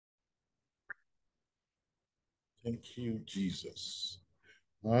Thank you, Jesus.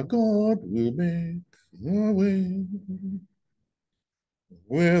 Our God will make a way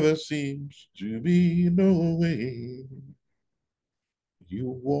where there seems to be no way.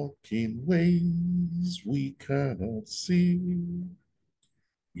 You walk in ways we cannot see.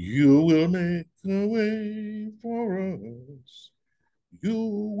 You will make a way for us.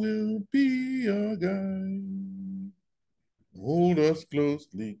 You will be our guide. Hold us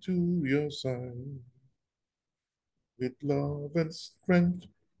closely to your side with love and strength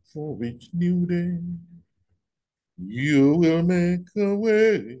for each new day. You will make a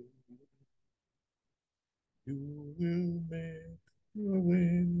way. You will make a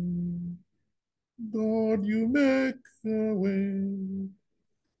way. God, you make a way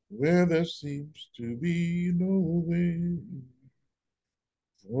where there seems to be no way.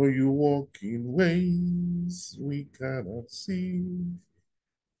 For you walk in ways we cannot see.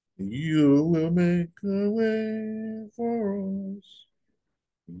 You will make a way for us.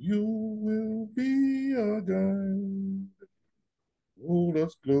 You will be our guide. Hold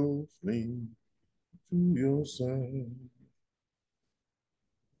us closely to your side.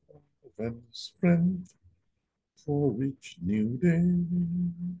 And strength for each new day.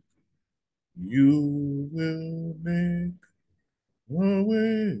 You will make a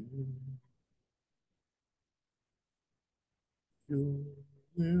way. You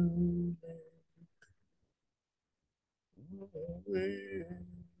will make a way.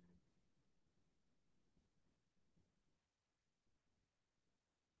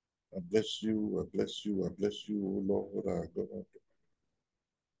 I bless you, I bless you, I bless you, O Lord our God,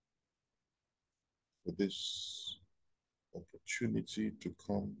 for this opportunity to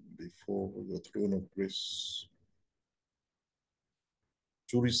come before your throne of grace,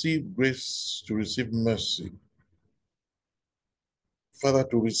 to receive grace, to receive mercy, Father,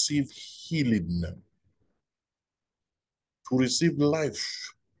 to receive healing, to receive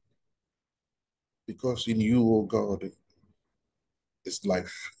life, because in you, O God, is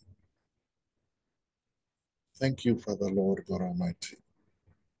life. Thank you, Father, Lord God Almighty,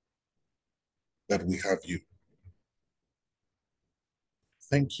 that we have you.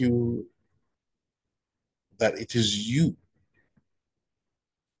 Thank you that it is you,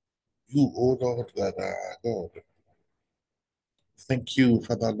 O Lord, that are God. Thank you,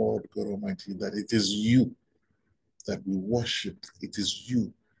 Father, Lord God Almighty, that it is you that we worship. It is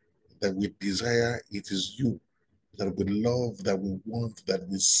you that we desire. It is you that we love, that we want, that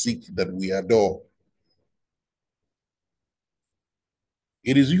we seek, that we adore.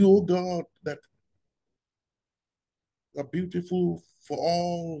 It is you, O God, that are beautiful for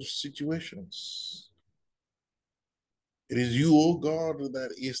all situations. It is you, O God,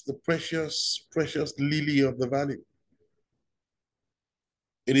 that is the precious, precious lily of the valley.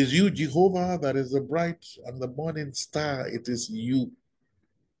 It is you, Jehovah, that is the bright and the morning star. It is you.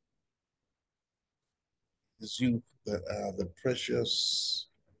 It's you that are the precious,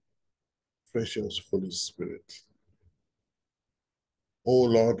 precious Holy Spirit. Oh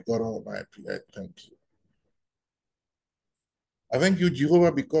Lord God Almighty, I thank you. I thank you,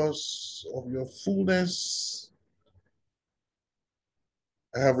 Jehovah, because of your fullness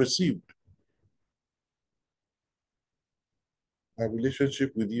I have received. My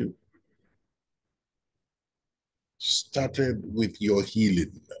relationship with you started with your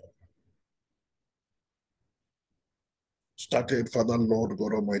healing. Started, Father, Lord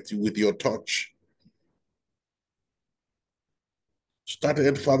God Almighty, with your touch.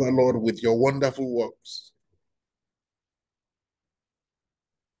 Started, Father, Lord, with your wonderful works.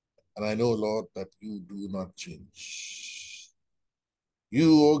 And I know, Lord, that you do not change.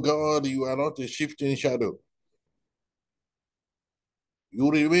 You, oh God, you are not a shifting shadow. You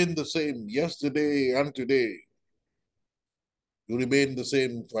remain the same yesterday and today. You remain the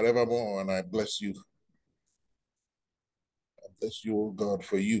same forevermore, and I bless you. I bless you, oh God,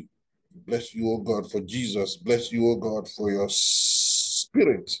 for you. Bless you, oh God, for Jesus. Bless you, oh God, for your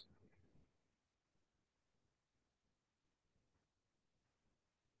spirit.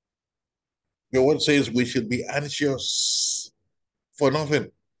 Your word says we should be anxious for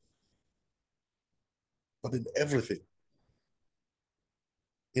nothing, but in everything,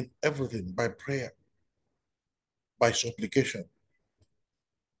 by prayer, by supplication,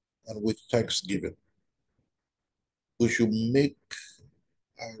 and with thanksgiving. We should make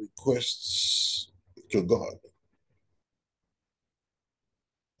our requests to God,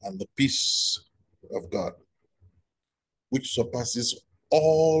 and the peace of God, which surpasses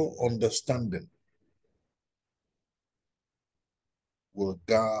all understanding, will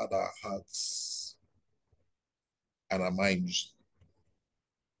guard our hearts and our minds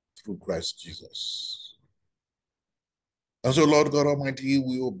through Christ Jesus. And so, Lord God Almighty,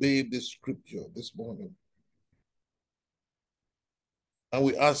 we obey this scripture this morning. And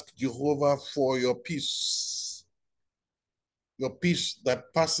we ask Jehovah for your peace that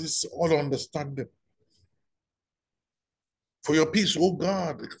passes all understanding. For your peace, oh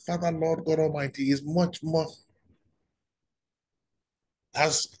God, Father, Lord God Almighty, is much more,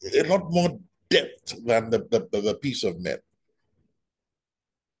 has a lot more depth than the peace of men.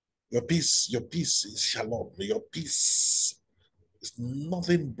 Your peace is shalom. Your peace is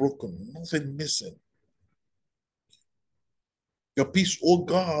nothing broken, nothing missing. Your peace, oh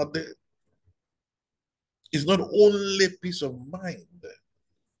God, is not only peace of mind.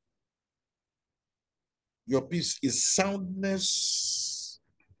 Your peace is soundness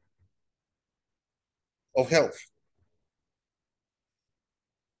of health.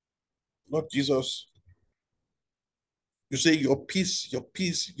 Lord Jesus, you say your peace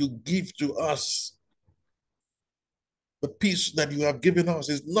you give to us. The peace that you have given us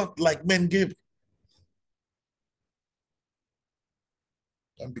is not like men give.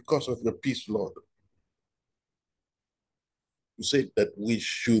 And because of your peace, Lord, you say that we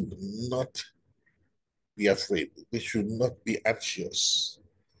should not be afraid. We should not be anxious.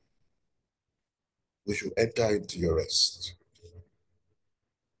 We should enter into your rest.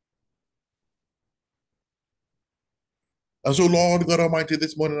 And so, Lord God Almighty,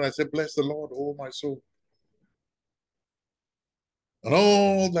 this morning I say, bless the Lord, oh my soul, and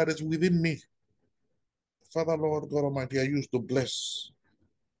all that is within me. Father, Lord God Almighty, I used to bless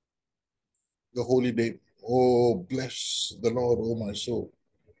the holy name. Oh, bless the Lord, oh my soul.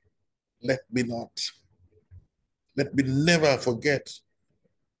 Let me not, let me never forget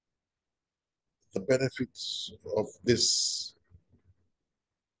the benefits of this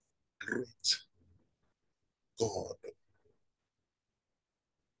great God,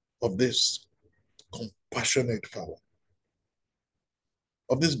 of this compassionate Father,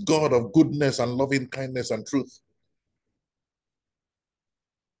 of this God of goodness and loving kindness and truth.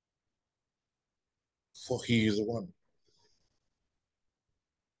 For he is the one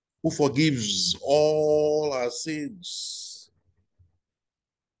who forgives all our sins.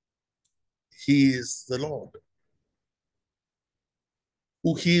 He is the Lord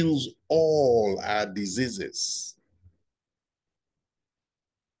who heals all our diseases.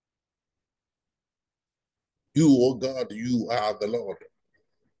 You, oh God, you are the Lord,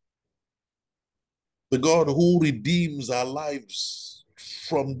 the God who redeems our lives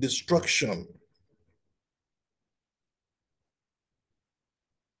from destruction.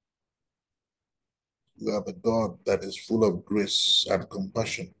 You are the God that is full of grace and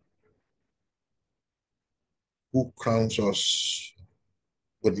compassion, who crowns us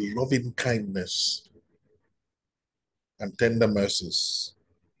with loving kindness and tender mercies.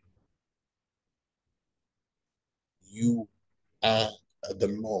 You are the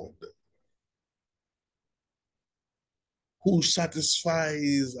Lord who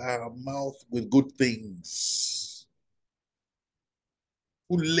satisfies our mouth with good things,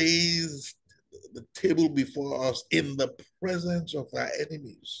 who lays the table before us in the presence of our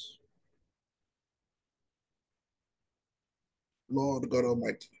enemies. Lord God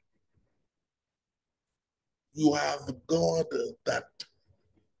Almighty, you are the God that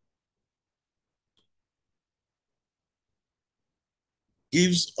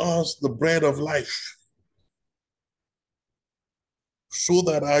gives us the bread of life so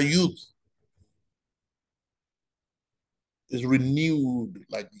that our youth is renewed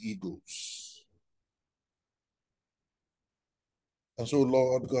like the eagles. And so,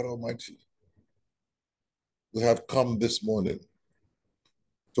 Lord God Almighty, we have come this morning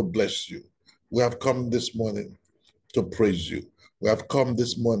to bless you. We have come this morning to praise you. We have come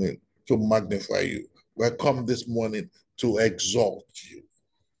this morning to magnify you. We have come this morning to exalt you.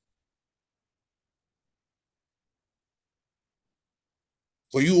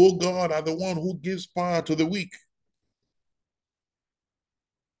 For you, O God, are the one who gives power to the weak.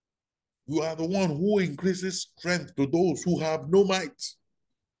 You are the one who increases strength to those who have no might.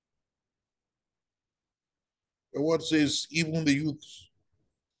 The word says, even the youths,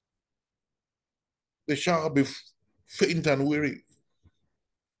 they shall be faint and weary.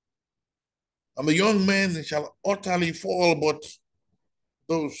 And the young men shall utterly fall, but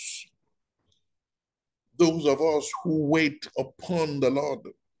those, those of us who wait upon the Lord,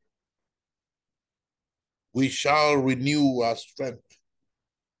 we shall renew our strength.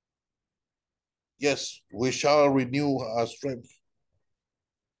 Yes, we shall renew our strength.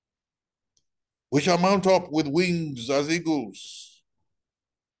 We shall mount up with wings as eagles.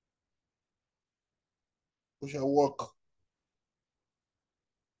 We shall walk.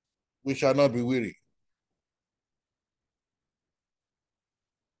 We shall not be weary.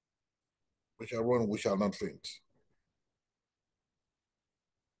 We shall run, we shall not faint.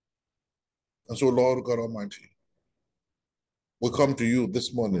 And so, Lord God Almighty, we come to you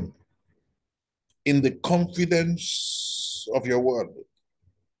this morning in the confidence of your word,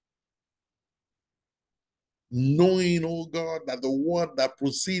 knowing, oh God, that the word that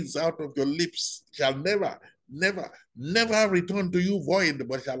proceeds out of your lips shall never, never, never return to you void,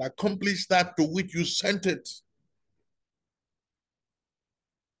 but shall accomplish that to which you sent it.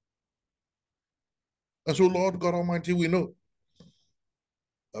 And so, Lord God Almighty, we know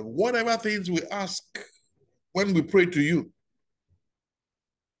that whatever things we ask when we pray to you,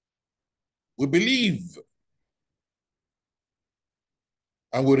 we believe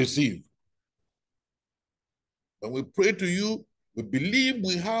and we receive. When we pray to you, we believe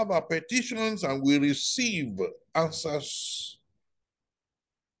we have our petitions and we receive answers.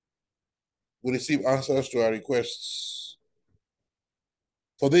 We receive answers to our requests.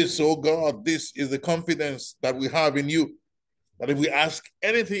 For this, oh God, this is the confidence that we have in you, that if we ask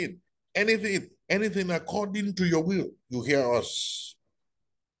anything, anything according to your will, you hear us.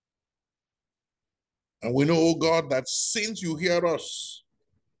 And we know, oh God, that since you hear us,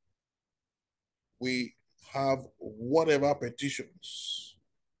 we have whatever petitions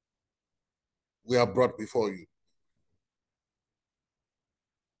we have brought before you.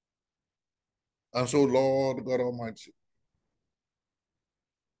 And so, Lord God Almighty,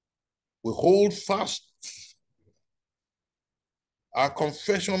 we hold fast our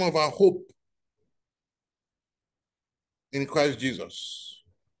confession of our hope in Christ Jesus.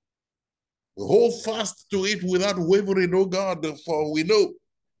 We hold fast to it without wavering, oh God, for we know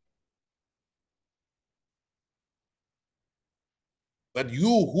that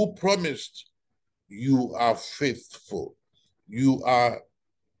you who promised, you are faithful. You are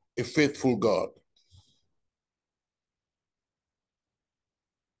a faithful God.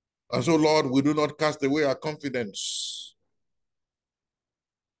 And so, Lord, we do not cast away our confidence,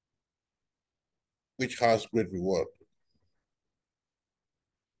 which has great reward.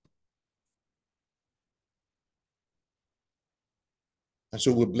 And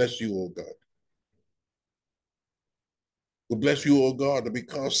so we bless you, oh God. We bless you, oh God,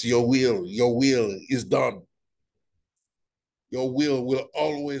 because your will is done. Your will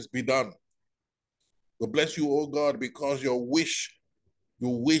always be done. We bless you, oh God, because you wish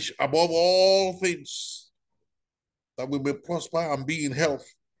above all things that we may prosper and be in health,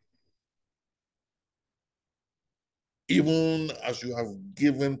 even as you have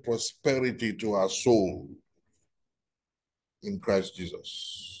given prosperity to our soul in Christ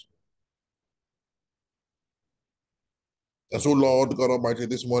Jesus. And so, Lord God Almighty,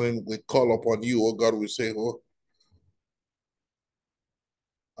 this morning we call upon you, oh God, we say, oh,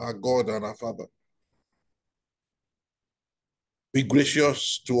 our God and our Father, be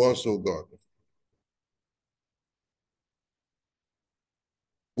gracious to us, oh God.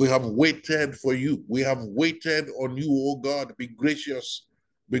 We have waited for you. We have waited on you, oh God. Be gracious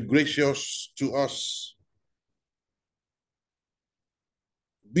to us.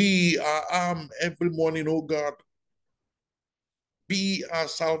 Be our arm every morning, oh God. Be our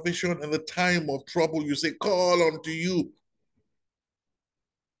salvation in the time of trouble. You say, call unto you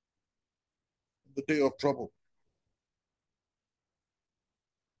in the day of trouble,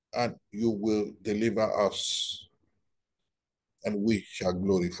 and you will deliver us, and we shall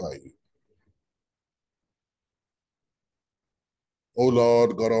glorify you. O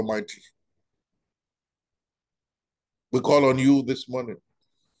Lord God Almighty, we call on you this morning.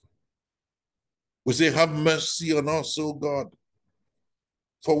 We say, have mercy on us, O God,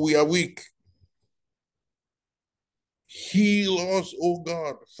 for we are weak. Heal us, O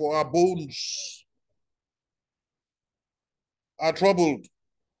God, for our bones are troubled.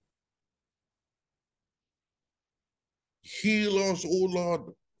 Heal us, O Lord,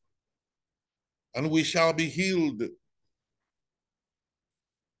 and we shall be healed.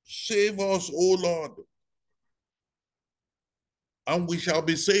 Save us, O Lord, and we shall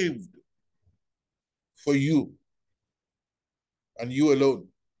be saved, for you and you alone.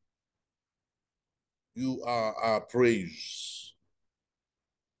 You are our praise.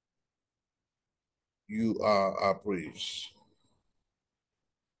 You are our praise.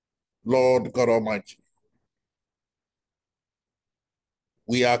 Lord God Almighty,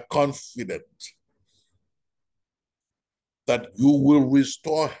 we are confident that you will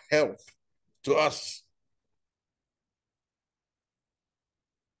restore health to us.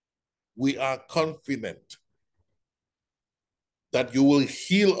 We are confident that you will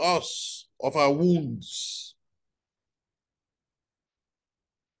heal us of our wounds.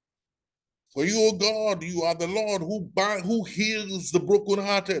 For you, O God, you are the Lord who heals the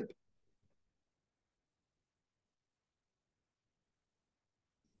brokenhearted.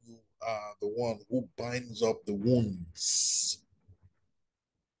 are the one who binds up the wounds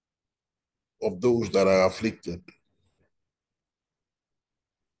of those that are afflicted.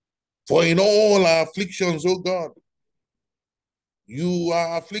 For in all our afflictions, O God, you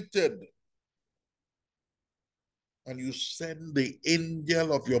are afflicted, and you send the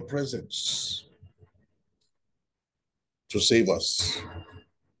angel of your presence to save us.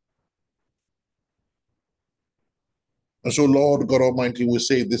 And so, Lord God Almighty, we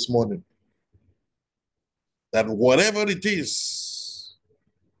say this morning that whatever it is,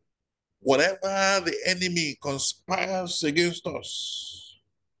 whatever the enemy conspires against us,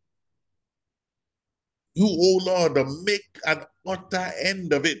 you, O Lord, make an utter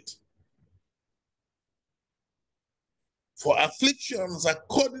end of it. For afflictions,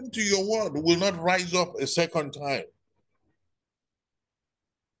 according to your word, will not rise up a second time.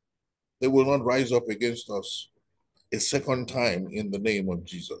 They will not rise up against us a second time in the name of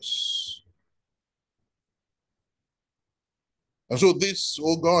Jesus. And so this,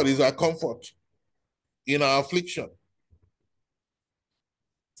 oh God, is our comfort in our affliction.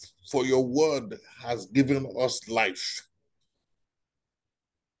 For your word has given us life.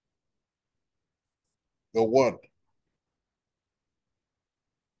 Your word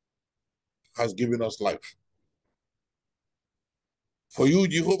has given us life. For you,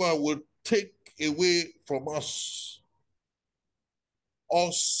 Jehovah, will take away from us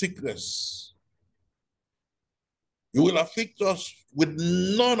all sickness. You will afflict us with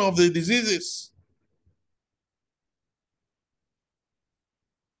none of the diseases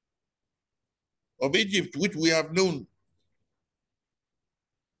of Egypt, which we have known,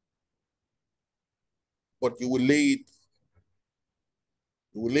 but you will lay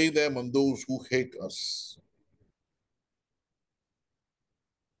them on those who hate us.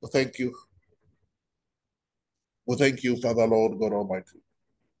 We thank you. We thank you, Father, Lord God Almighty,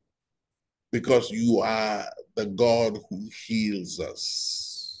 because you are the God who heals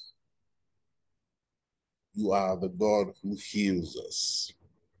us. You are the God who heals us.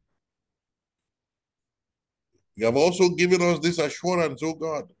 You have also given us this assurance, oh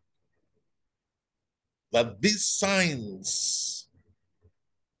God, that these signs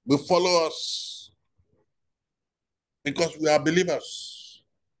will follow us because we are believers.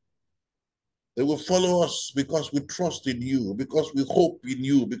 They will follow us because we trust in you, because we hope in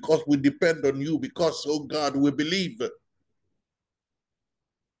you, because we depend on you, because, oh God, we believe.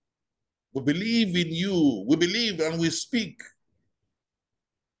 We believe in you. We believe and we speak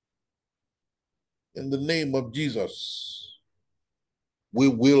in the name of Jesus. We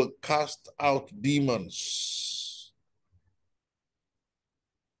will cast out demons.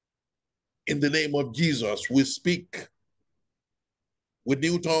 In the name of Jesus, we speak with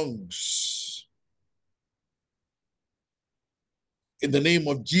new tongues. In the name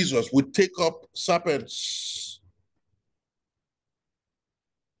of Jesus, we take up serpents.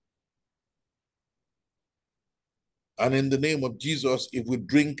 And in the name of Jesus, if we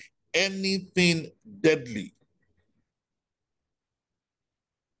drink anything deadly,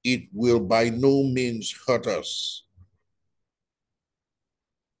 it will by no means hurt us.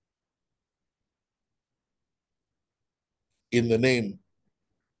 In the name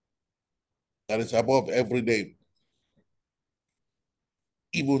that is above every name,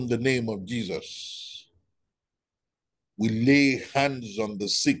 even the name of Jesus, we lay hands on the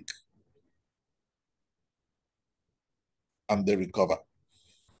sick and they recover.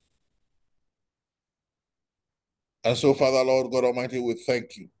 And so, Father, Lord God Almighty, we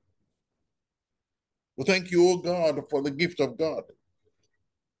thank you. We thank you, O God, for the gift of God.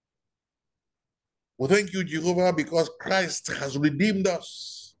 We thank you, Jehovah, because Christ has redeemed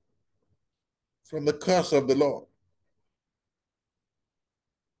us from the curse of the law.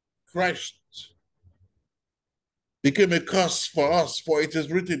 Christ became a curse for us, for it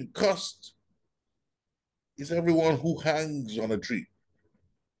is written, cursed is everyone who hangs on a tree,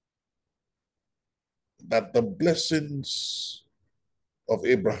 that the blessings of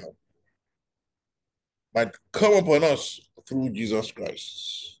Abraham might come upon us through Jesus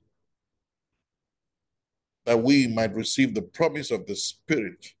Christ, that we might receive the promise of the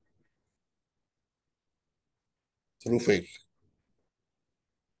Spirit through faith.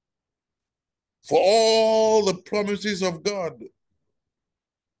 For all the promises of God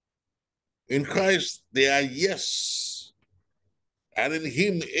in Christ, they are yes, and in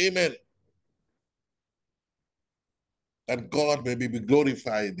him, amen, that God may be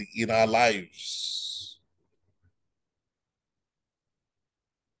glorified in our lives.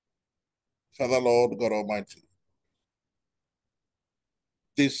 Father, Lord God Almighty,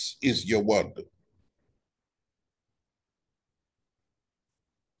 this is your word.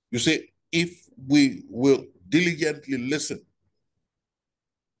 You say, if we will diligently listen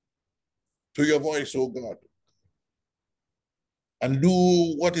to your voice, O God, and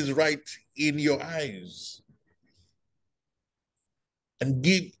do what is right in your eyes, and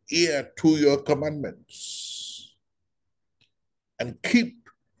give ear to your commandments, and keep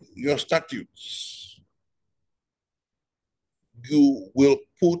your statutes, you will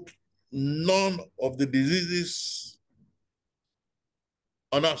put none of the diseases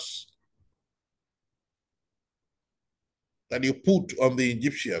on us that you put on the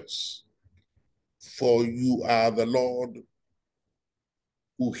Egyptians, for you are the Lord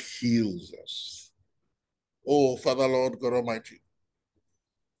who heals us. Oh, Father, Lord God Almighty,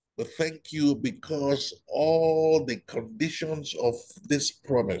 but thank you because all the conditions of this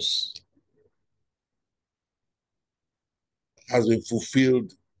promise has been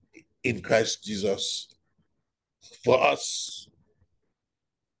fulfilled in Christ Jesus for us.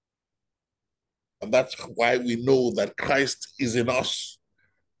 And that's why we know that Christ is in us,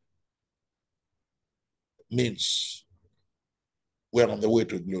 means we're on the way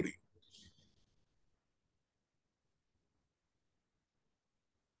to glory.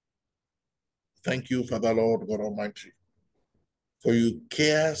 Thank you, Father, Lord God Almighty, for you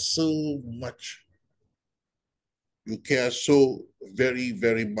care so much. You care so very,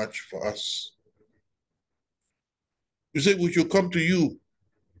 very much for us. You say we should come to you,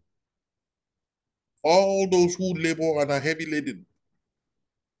 all those who labor and are heavy laden,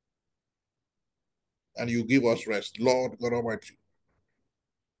 and you give us rest. Lord God Almighty,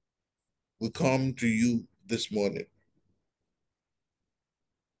 we come to you this morning.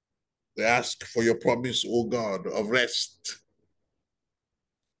 We ask for your promise, O God, of rest.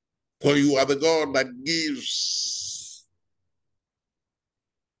 For you are the God that gives.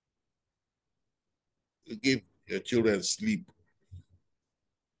 You give your children sleep,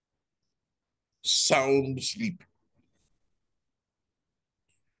 sound sleep.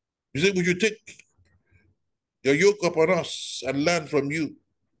 You say, would you take your yoke upon us and learn from you?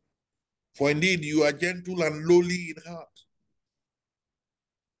 For indeed you are gentle and lowly in heart.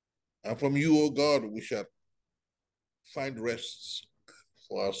 And from you, O God, we shall find rest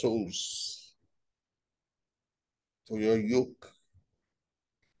for our souls. For your yoke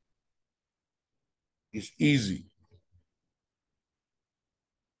is easy,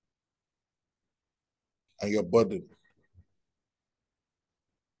 and your burden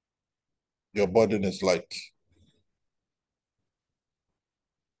is light.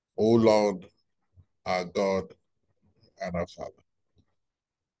 O Lord, our God and our Father.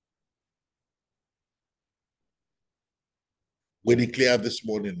 We declare this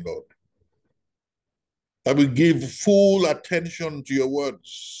morning, Lord, that we give full attention to your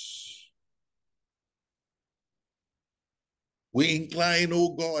words. We incline, O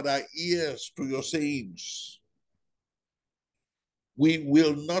God, our ears to your sayings. We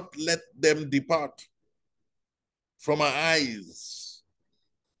will not let them depart from our eyes.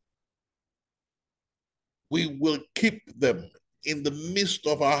 We will keep them in the midst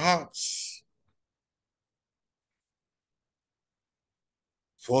of our hearts,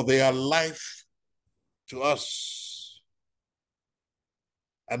 for they are life to us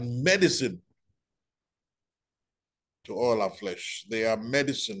and medicine to all our flesh. They are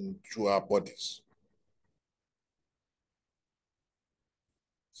medicine to our bodies.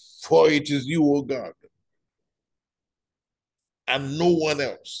 For it is you, O God, and no one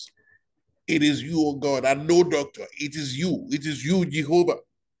else. It is you, O God, and no doctor. It is you, Jehovah,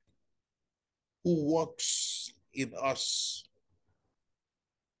 who works in us,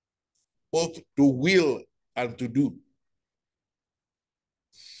 both to will and to do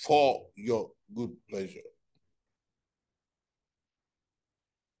for your good pleasure.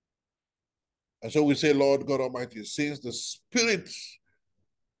 And so we say, Lord God Almighty, since the Spirit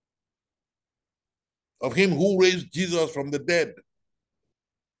of him who raised Jesus from the dead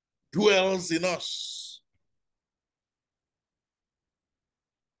dwells in us,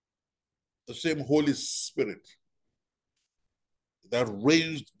 the same Holy Spirit that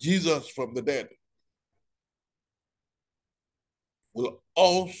raised Jesus from the dead will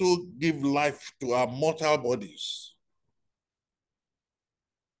also give life to our mortal bodies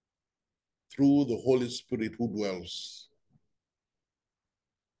through the Holy Spirit who dwells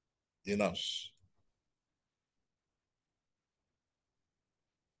in us.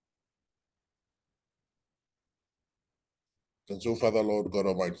 And so, Father, Lord God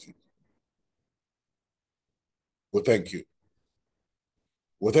Almighty, we thank you.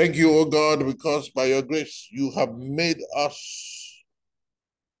 We thank you, O God, because by your grace you have made us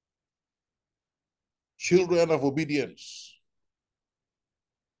children of obedience.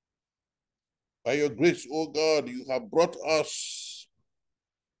 By your grace, O God, you have brought us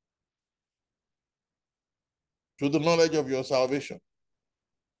to the knowledge of your salvation.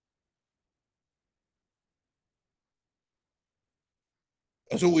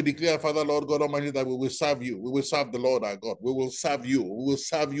 And so we declare, Father, Lord God Almighty, that we will serve you. We will serve the Lord our God. We will serve you. We will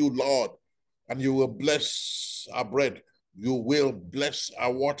serve you, Lord. And you will bless our bread. You will bless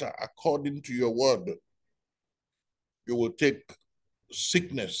our water according to your word. You will take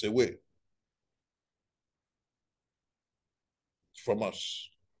sickness away from us.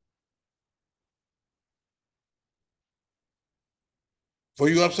 For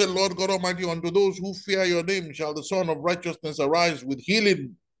you have said, Lord God Almighty, unto those who fear your name shall the Son of Righteousness arise with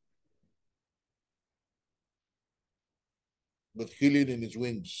healing in his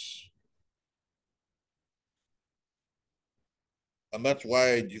wings. And that's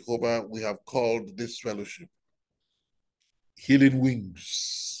why, Jehovah, we have called this fellowship Healing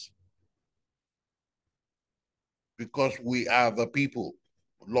Wings, because we are the people,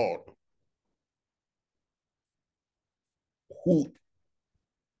 Lord, who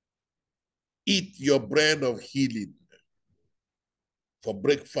eat your bread of healing for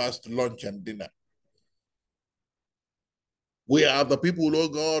breakfast, lunch, and dinner. We are the people, oh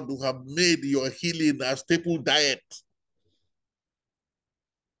God, who have made your healing a staple diet.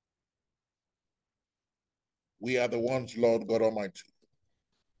 We are the ones, Lord God Almighty,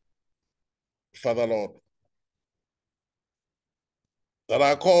 Father, Lord, that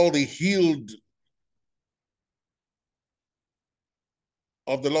are called the healed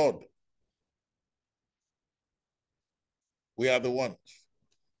of the Lord. We are the ones.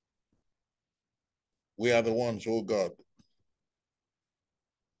 We are the ones, oh God,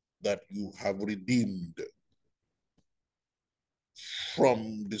 that you have redeemed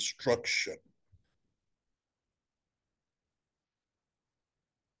from destruction.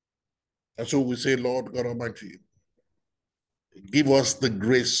 And so we say, Lord God Almighty, give us the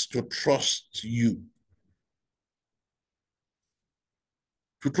grace to trust you,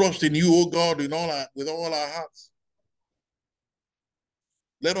 to trust in you, oh God, with all our hearts.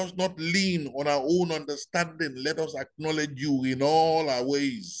 Let us not lean on our own understanding. Let us acknowledge you in all our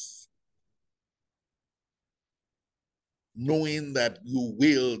ways, knowing that you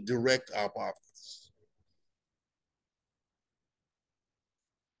will direct our paths.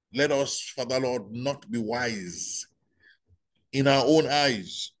 Let us, Father Lord, not be wise in our own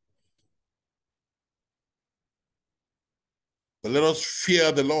eyes, but let us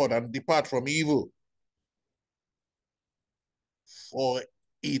fear the Lord and depart from evil, for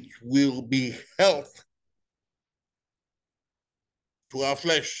it will be health to our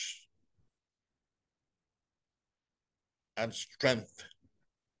flesh and strength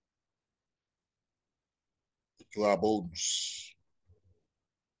to our bones.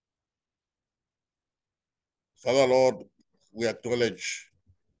 Father Lord, we acknowledge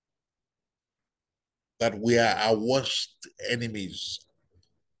that we are our worst enemies.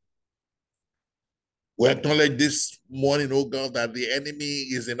 We acknowledge this morning, oh God, that the enemy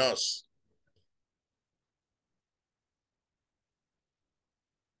is in us.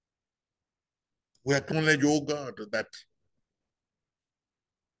 We acknowledge, oh God, that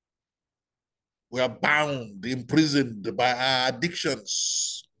we are bound, imprisoned by our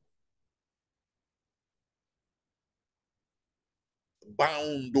addictions,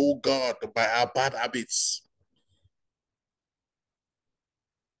 bound, oh God, by our bad habits.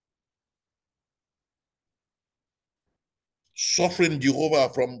 Suffering,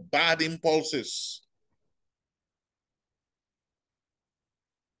 Jehovah, from bad impulses.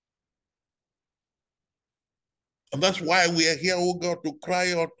 And that's why we are here, oh God, to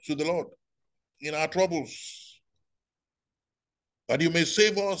cry out to the Lord in our troubles, that you may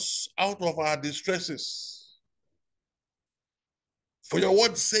save us out of our distresses. For your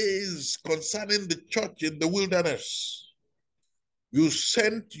word says concerning the church in the wilderness, you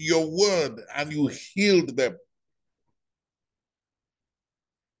sent your word and you healed them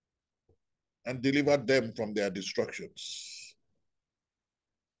and delivered them from their destructions.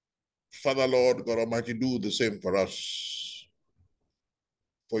 Father, Lord, God Almighty, do the same for us.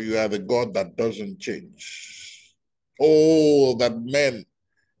 For you are the God that doesn't change. Oh, that men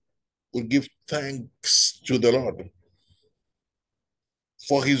will give thanks to the Lord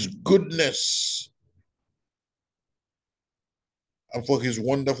for his goodness and for his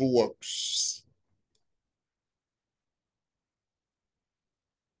wonderful works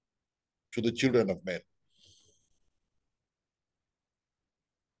to the children of men.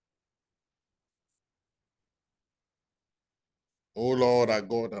 Oh Lord, our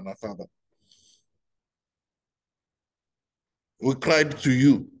God and our Father, we cried to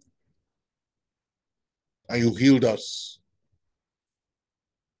you and you healed us.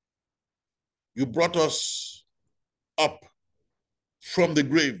 You brought us up from the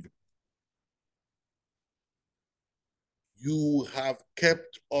grave. You have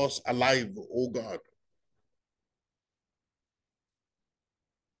kept us alive, O God.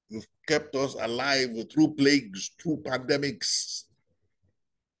 You've kept us alive through plagues, through pandemics,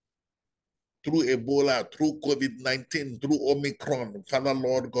 through Ebola, through COVID-19, through Omicron. Father,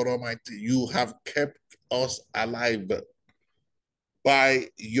 Lord God Almighty, you have kept us alive by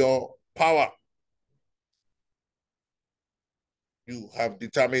your power. You have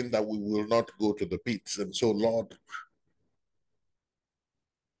determined that we will not go to the pits. And so, Lord,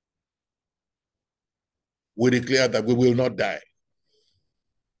 we declare that we will not die,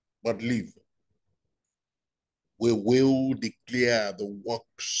 but live. We will declare the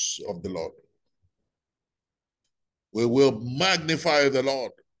works of the Lord. We will magnify the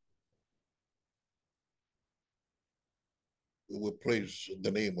Lord. We will praise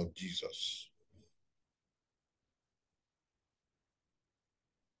the name of Jesus.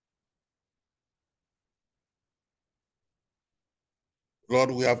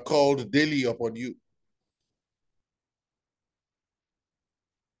 Lord, we have called daily upon you.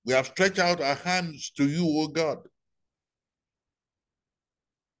 We have stretched out our hands to you, O God.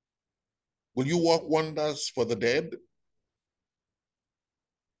 Will you work wonders for the dead?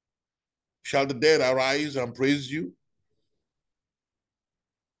 Shall the dead arise and praise you?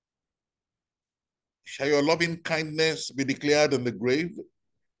 Shall your loving kindness be declared in the grave,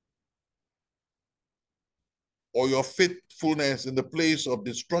 or your faithfulness in the place of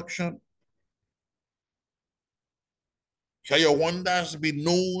destruction? Shall your wonders be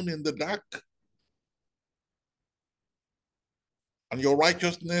known in the dark, and your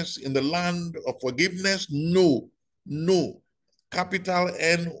righteousness in the land of forgiveness? No, no, capital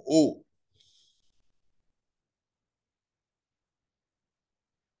N-O.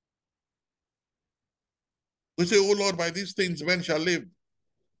 We say, oh Lord, by these things men shall live.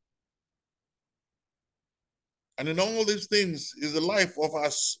 And in all these things is the life of our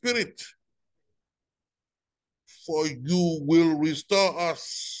spirit. For you will restore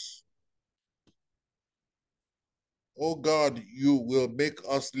us. Oh God, you will make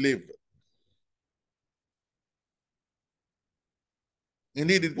us live.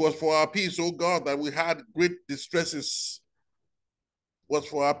 Indeed, it was for our peace, oh God, that we had great distresses. It was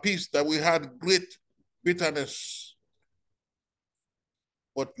for our peace that we had great bitterness.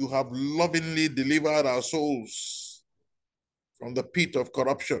 But you have lovingly delivered our souls from the pit of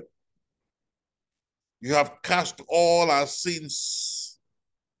corruption. You have cast all our sins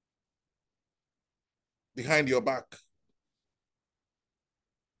behind your back.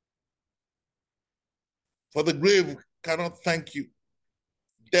 For the grave cannot thank you.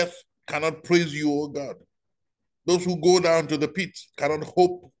 Death cannot praise you, O God. Those who go down to the pit cannot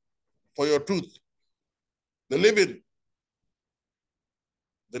hope for your truth. The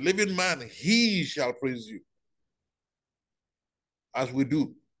living man, he shall praise you, as we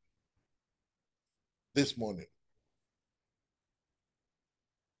do this morning.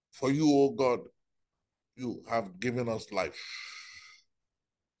 For you, O God, you have given us life.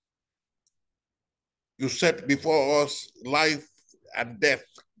 You set before us life and death.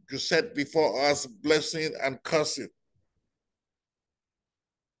 You set before us blessing and cursing.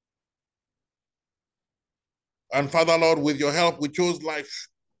 And Father, Lord, with your help, we chose life.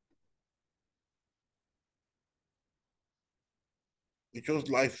 We chose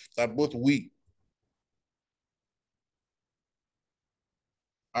life that both we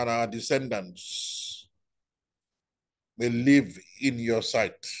and our descendants may live in your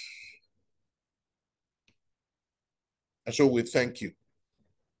sight. And so we thank you,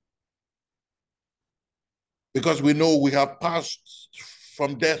 because we know we have passed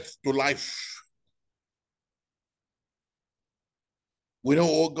from death to life. We know,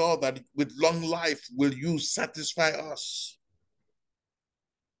 oh God, that with long life will you satisfy us.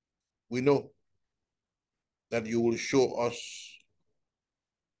 We know that you will show us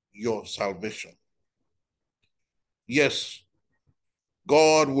your salvation. Yes,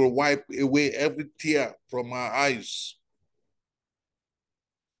 God will wipe away every tear from our eyes.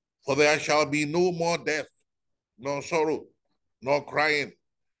 For there shall be no more death, nor sorrow, nor crying.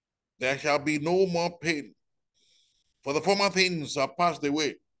 There shall be no more pain. For the former things are passed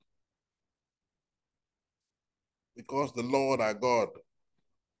away. Because the Lord our God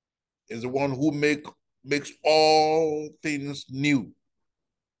is the one who makes all things new.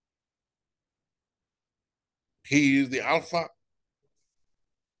 He is the Alpha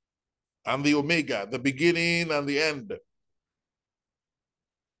and the Omega, the beginning and the end.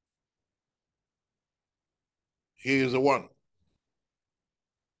 He is the one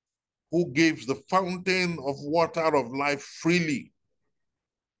who gives the fountain of water of life freely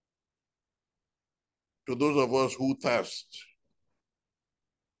to those of us who thirst.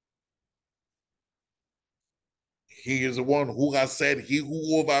 He is the one who has said, he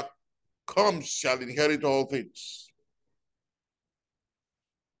who overcomes shall inherit all things.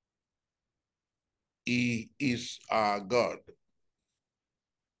 He is our God,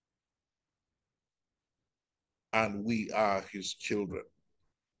 and we are his children.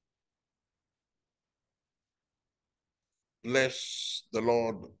 Bless the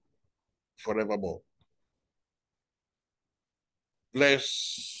Lord forevermore.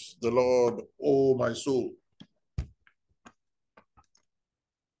 Bless the Lord, O my soul.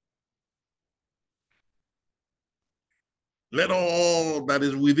 Let all that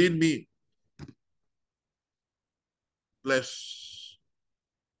is within me bless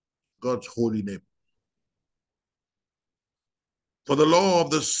God's holy name. For the law of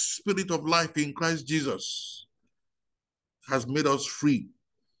the Spirit of life in Christ Jesus has made us free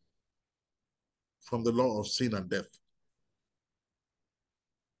from the law of sin and death.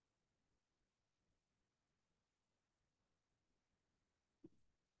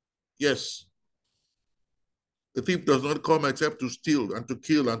 Yes, the thief does not come except to steal and to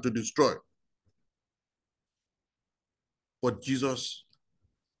kill and to destroy. But Jesus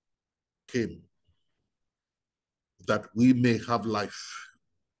came that we may have life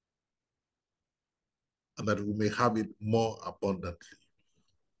and that we may have it more abundantly.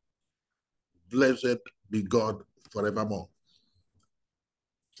 Blessed be God forevermore.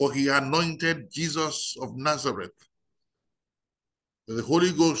 For he anointed Jesus of Nazareth with the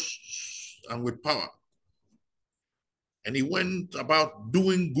Holy Ghost and with power. And he went about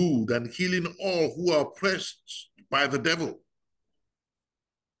doing good and healing all who are oppressed by the devil.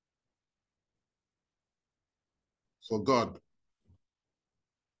 For God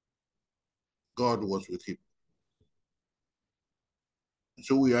was with him.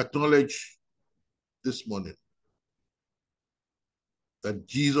 So we acknowledge this morning that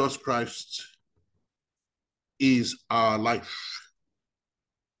Jesus Christ is our life.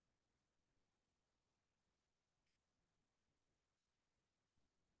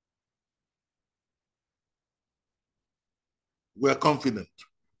 We're confident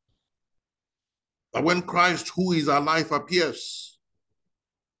that when Christ, who is our life, appears,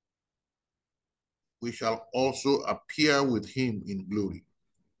 we shall also appear with him in glory.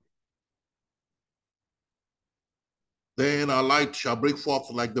 Then our light shall break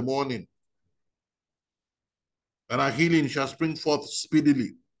forth like the morning, and our healing shall spring forth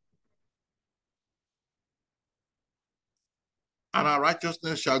speedily. And our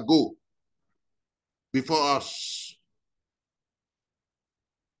righteousness shall go before us,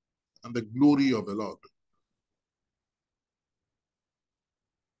 and the glory of the Lord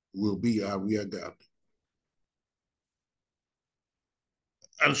will be our rear guard.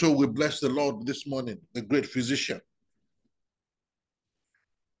 And so we bless the Lord this morning, the great physician,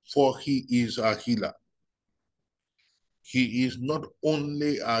 for he is our healer. He is not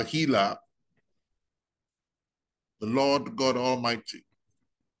only our healer, the Lord God Almighty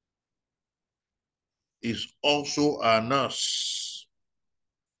is also our nurse.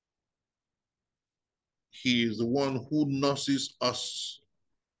 He is the one who nurses us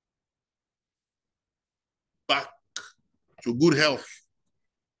back to good health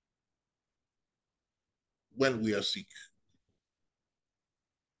when we are sick.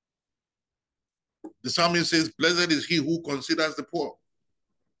 The psalmist says, blessed is he who considers the poor.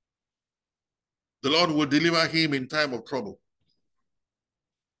 The Lord will deliver him in time of trouble.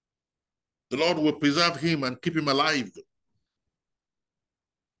 The Lord will preserve him and keep him alive,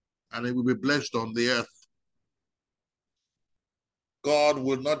 and he will be blessed on the earth. God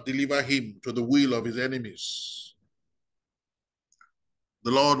will not deliver him to the will of his enemies.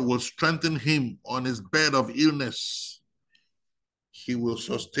 The Lord will strengthen him on his bed of illness. He will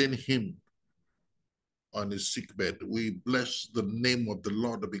sustain him on his sick bed. We bless the name of the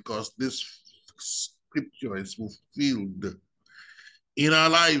Lord because this scripture is fulfilled in our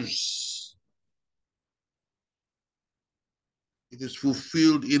lives. It is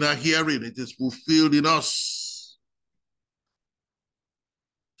fulfilled in our hearing. It is fulfilled in us.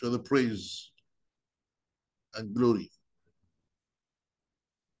 To the praise and glory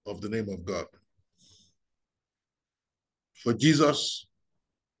of the name of God. For Jesus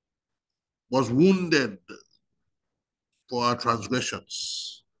was wounded for our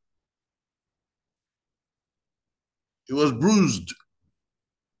transgressions. He was bruised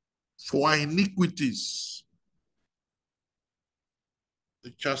for our iniquities.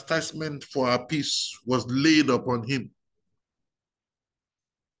 The chastisement for our peace was laid upon him,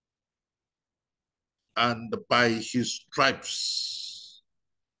 and by his stripes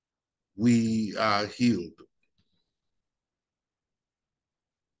we are healed.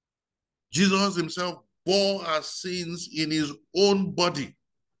 Jesus himself bore our sins in his own body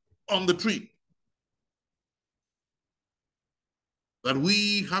on the tree, that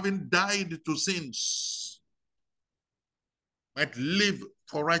we, having died to sins, might live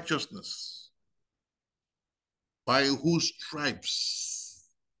for righteousness, by whose stripes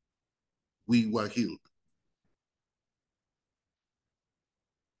we were healed.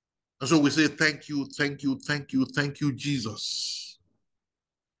 And so we say, thank you, thank you, thank you, thank you, Jesus.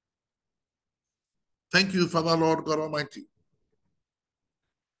 Thank you, Father, Lord God Almighty.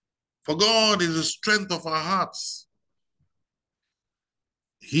 For God is the strength of our hearts.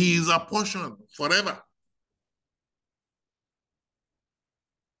 He is our portion forever.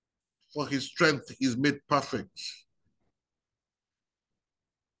 For his strength is made perfect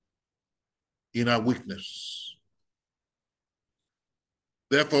in our weakness.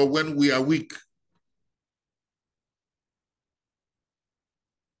 Therefore, when we are weak,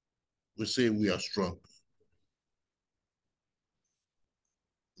 we say we are strong.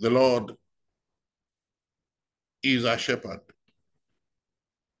 The Lord is our shepherd.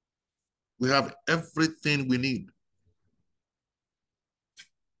 We have everything we need.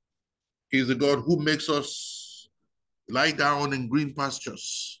 He is the God who makes us lie down in green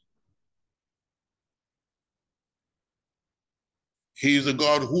pastures. He is the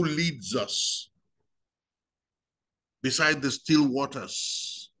God who leads us beside the still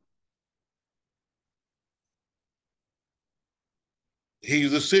waters. He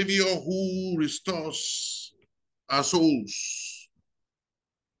is the Savior who restores our souls.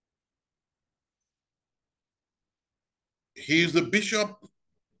 He is the Bishop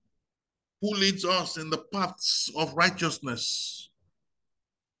who leads us in the paths of righteousness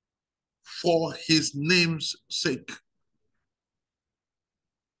for his name's sake.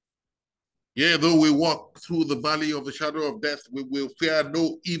 Yea, though we walk through the valley of the shadow of death, we will fear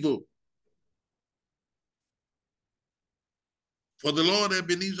no evil. For the Lord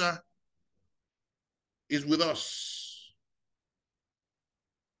Ebenezer is with us,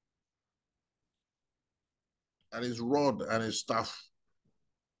 and his rod and his staff,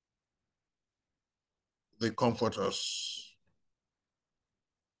 they comfort us.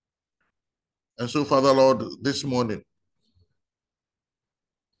 And so, Father Lord, this morning,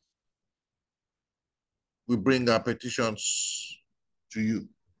 we bring our petitions to you.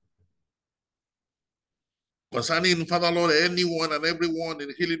 Concerning, Father Lord, anyone and everyone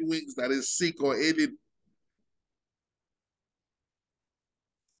in Healing Wings that is sick or ailing,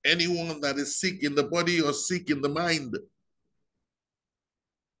 anyone that is sick in the body or sick in the mind,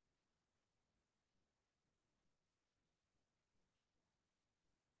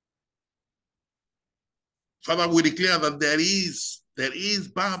 Father, we declare that there is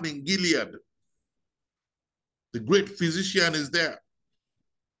balm in Gilead. The great physician is there.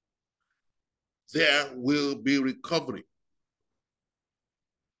 There will be recovery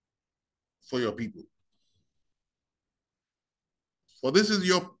for your people. For this is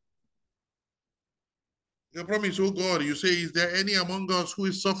your promise, oh God. You say, is there any among us who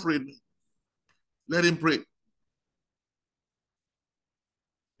is suffering? Let him pray.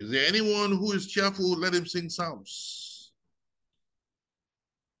 Is there anyone who is cheerful? Let him sing psalms.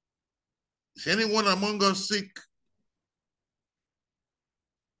 Is anyone among us sick?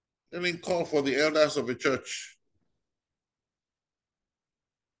 Let him call for the elders of the church.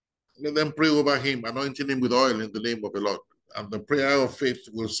 Let them pray over him, anointing him with oil in the name of the Lord. And the prayer of faith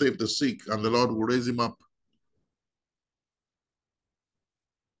will save the sick, and the Lord will raise him up.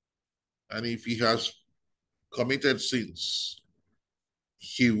 And if he has committed sins,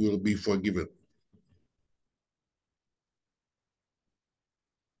 he will be forgiven.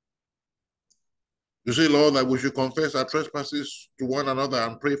 You say, Lord, that we should confess our trespasses to one another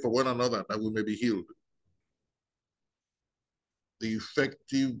and pray for one another that we may be healed. The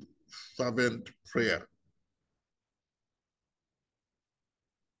effective, fervent prayer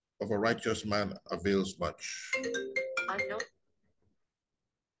of a righteous man avails much.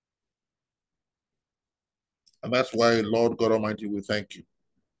 And that's why, Lord God Almighty, we thank you.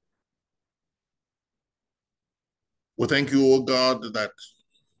 We thank you, O God, that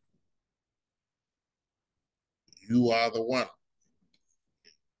you are the one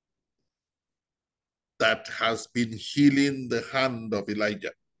that has been healing the hand of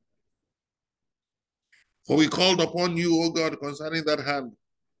Elijah. For we called upon you, O God, concerning that hand.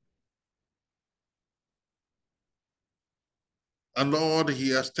 And Lord, he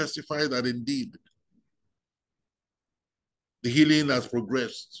has testified that indeed the healing has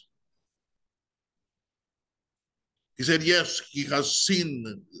progressed. He said, yes, he has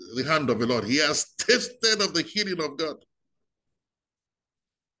seen the hand of the Lord. He has tasted of the healing of God.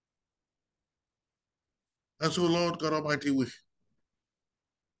 And so, Lord God Almighty, we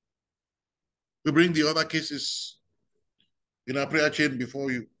bring the other cases in our prayer chain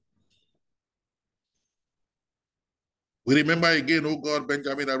before you. We remember again, oh God,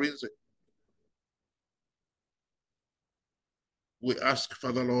 Benjamin Arinze. We ask,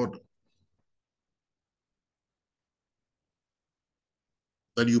 Father Lord,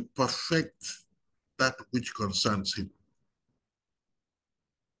 that you perfect that which concerns him.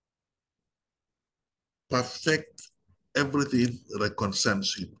 Perfect everything that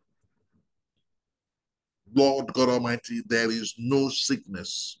concerns him. Lord God Almighty, there is no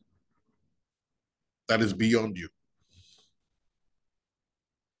sickness that is beyond you.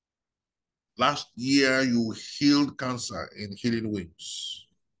 Last year, you healed cancer in Healing Wings.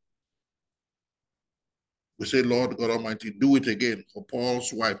 We say, Lord God Almighty, do it again for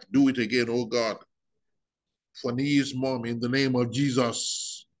Paul's wife. Do it again, oh God, for Nee's mom, in the name of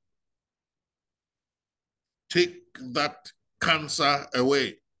Jesus. Take that cancer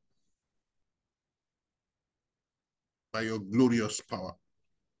away by your glorious power,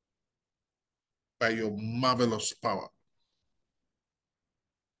 by your marvelous power.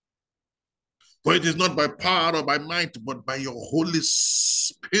 For it is not by power or by might, but by your Holy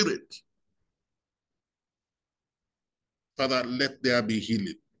Spirit. Father, let there be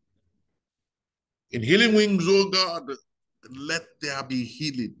healing. In Healing Wings, oh God, let there be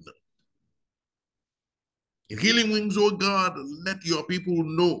healing. In Healing Wings, oh God, let your people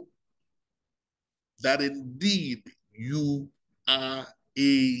know that indeed you are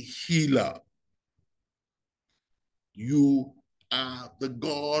a healer. You are the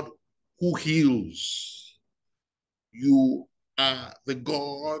God who heals. You are the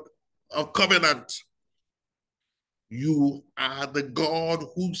God of covenant. You are the God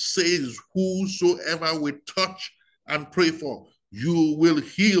who says, whosoever we touch and pray for, you will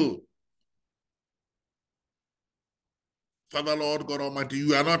heal. Father, Lord God Almighty,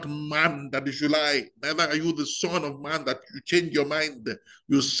 you are not man that you should lie, neither are you the son of man that you change your mind.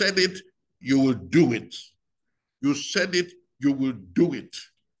 You said it, you will do it. You said it, you will do it.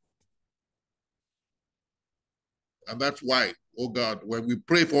 And that's why, oh God, when we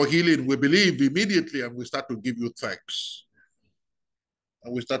pray for healing, we believe immediately and we start to give you thanks.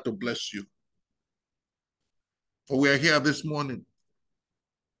 And we start to bless you. For we are here this morning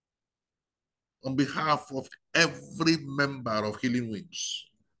on behalf of every member of Healing Wings.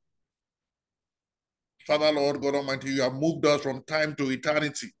 Father, Lord God Almighty, you have moved us from time to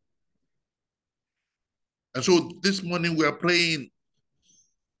eternity. And so this morning we are praying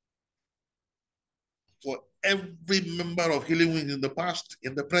for every member of Healing Wings in the past,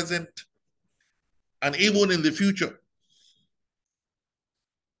 in the present, and even in the future.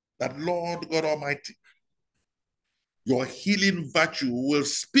 That Lord God Almighty, your healing virtue will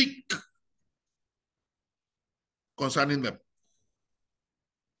speak concerning them.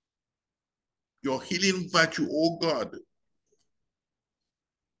 Your healing virtue, oh God,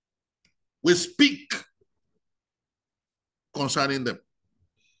 will speak concerning them.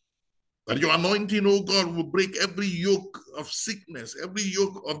 That your anointing, oh God, will break every yoke of sickness, every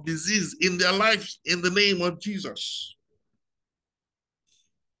yoke of disease in their lives in the name of Jesus.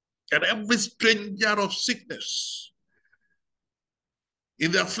 And every stranger of sickness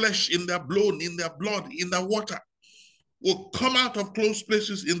in their flesh, in their blood, in their blood, in their water, will come out of close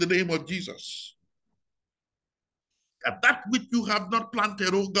places in the name of Jesus. And that which you have not planted,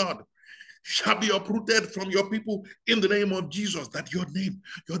 oh God, shall be uprooted from your people in the name of Jesus, that your name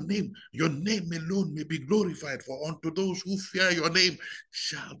alone may be glorified. For unto those who fear your name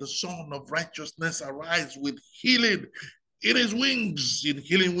shall the Son of Righteousness arise with healing in his wings, in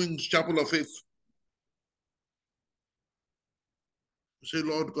Healing Wings Chapel of Faith. Say,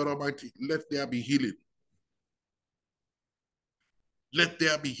 Lord God Almighty, let there be healing. Let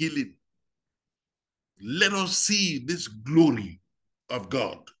there be healing. Let us see this glory of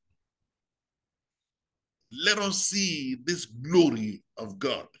God. Let us see this glory of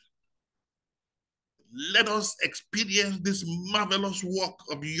God. Let us experience this marvelous work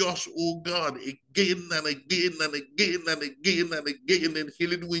of yours, oh God, again and again and again and again and again in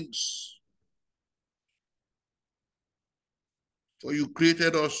Healing Wings. For you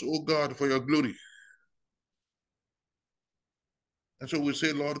created us, oh God, for your glory. And so we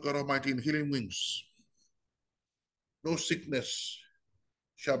say, Lord God Almighty, in Healing Wings, no sickness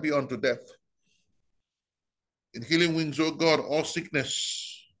shall be unto death. In healing wings, O God, all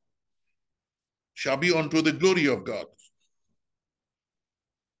sickness shall be unto the glory of God.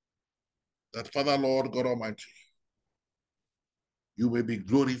 That Father, Lord God Almighty, you may be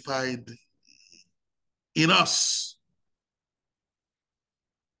glorified in us.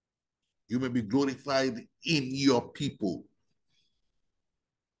 You may be glorified in your people.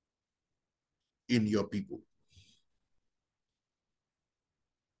 In your people.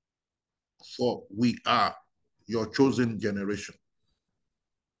 For we are your chosen generation.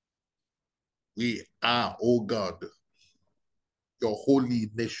 We are, O God, your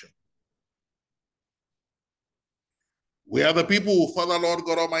holy nation. We are the people, Father, Lord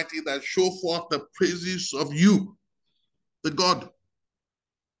God Almighty, that show forth the praises of you, the God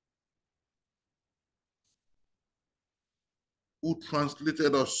who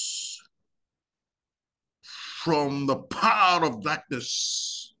translated us from the power of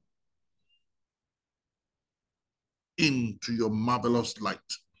darkness into your marvelous light.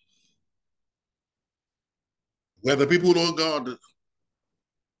 We're the people, oh God,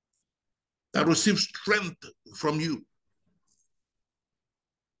 that receive strength from you.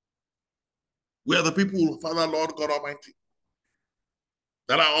 We are the people, Father, Lord God Almighty,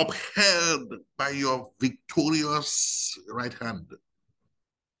 that are upheld by your victorious right hand.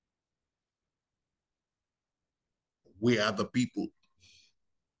 We are the people,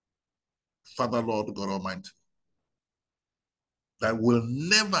 Father, Lord God Almighty, that will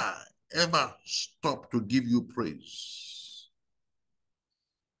never, ever stop to give you praise.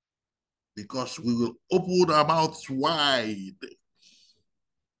 Because we will open our mouths wide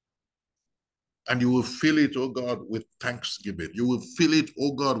and you will fill it, oh God, with thanksgiving. You will fill it,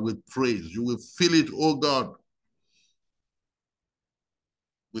 oh God, with praise. You will fill it, oh God,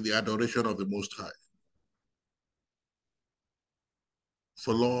 with the adoration of the Most High.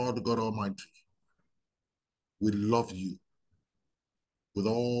 For Lord God Almighty, we love you with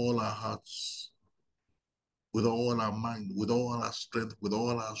all our hearts, with all our mind, with all our strength, with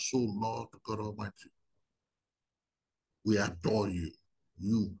all our soul, Lord God Almighty. We adore you.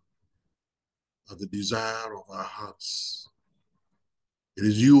 You are the desire of our hearts. It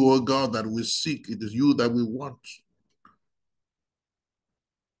is you, O God, that we seek. It is you that we want.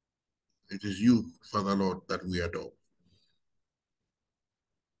 It is you, Father Lord, that we adore.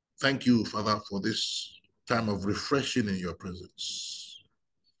 Thank you, Father, for this time of refreshing in your presence.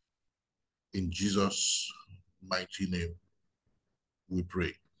 In Jesus' mighty name, we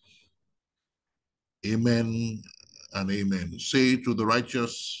pray. Amen and amen. Say to the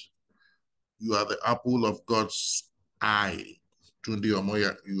righteous, you are the apple of God's eye. Tunde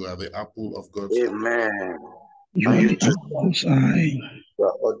Omoya, you are the apple of God's eye. Amen. You are the apple of God's eye. You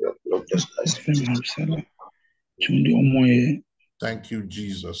are all the apple of God's eye. Femi Aribisala, Tunde Omoye, Thank you,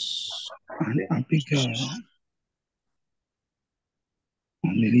 Jesus. and Abigail,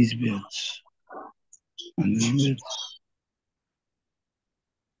 and Elizabeth, and Elizabeth.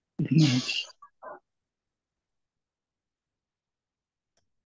 Good night.